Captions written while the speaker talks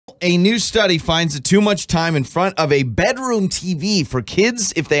a new study finds that too much time in front of a bedroom TV for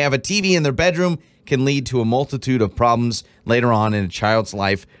kids, if they have a TV in their bedroom, can lead to a multitude of problems later on in a child's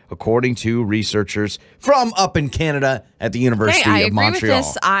life, according to researchers from up in Canada at the University of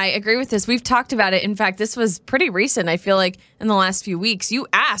Montreal. I agree with this. We've talked about it. In fact, this was pretty recent. I feel like in the last few weeks, you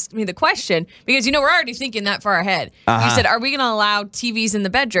asked me the question because, we're already thinking that far ahead. You said, are we going to allow TVs in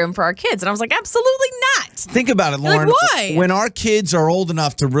the bedroom for our kids? And I was like, absolutely not. Think about it, Lauren. Like, why? When our kids are old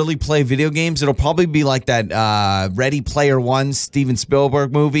enough to really play video games, it'll probably be like that Ready Player One Steven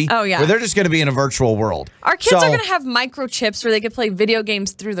Spielberg movie. Oh, yeah. Where they're just going to be in a virtual world. Our kids are going to have microchips where they could play video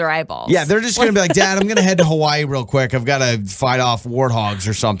games through their eyeballs. Yeah, they're just going to be like, Dad, I'm going to head to Hawaii real quick. I've got to fight off warthogs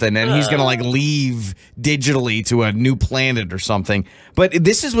or something. And he's going to leave digitally to a new planet or something. But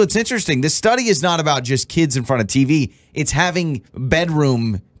this is what's interesting. This study is not about just kids in front of TV. It's having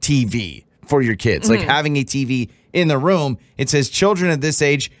bedroom TV for your kids, like having a TV in the room. It says children at this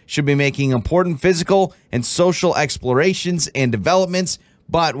age should be making important physical and social explorations and developments.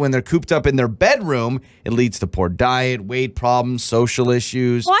 But when they're cooped up in their bedroom, it leads to poor diet, weight problems, social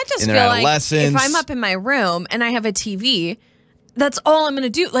issues. Well, I just feel like if I'm up in my room and I have a TV, that's all I'm going to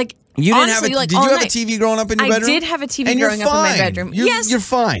do. Like, you didn't honestly, have a, did you have a TV growing up in your bedroom? I did have a TV growing up in my bedroom. Yes, you're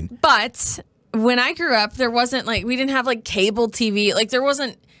fine. But when I grew up, there wasn't we didn't have cable TV. There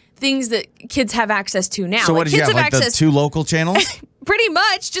wasn't things that kids have access to now. So what did you have, the 2 local channels? Pretty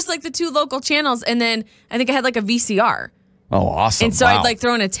much, just the 2 local channels. And then I think I had a VCR. Oh, awesome. And so wow. I'd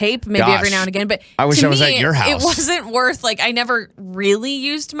throw in a tape maybe every now and again. But I wish I was at your house. It wasn't worth, I never really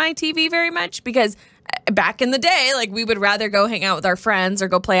used my TV very much because back in the day, we would rather go hang out with our friends or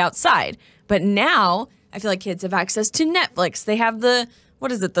go play outside. But now I feel like kids have access to Netflix. They have the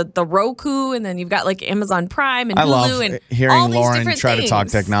Roku, and then you've got Amazon Prime and Hulu. I love and hearing all these Lauren different to talk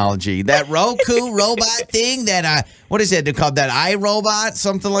technology. That Roku robot thing, what is it? They're called that iRobot,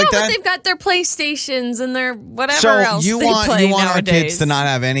 something like that? But they've got their PlayStations and their whatever so else you they want play our nowadays. kids to not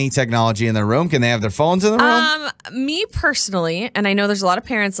have any technology in their room? Can they have their phones in the room? Me personally, and I know there's a lot of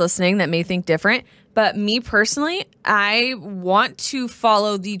parents listening that may think different, but me personally, I want to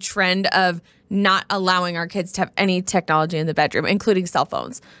follow the trend of not allowing our kids to have any technology in the bedroom, including cell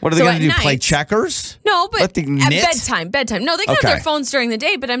phones. What are they going to do, play checkers? No, but at knit? bedtime. No, they can have their phones during the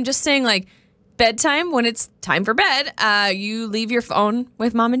day, but I'm just saying, bedtime, when it's time for bed, you leave your phone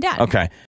with mom and dad. Okay.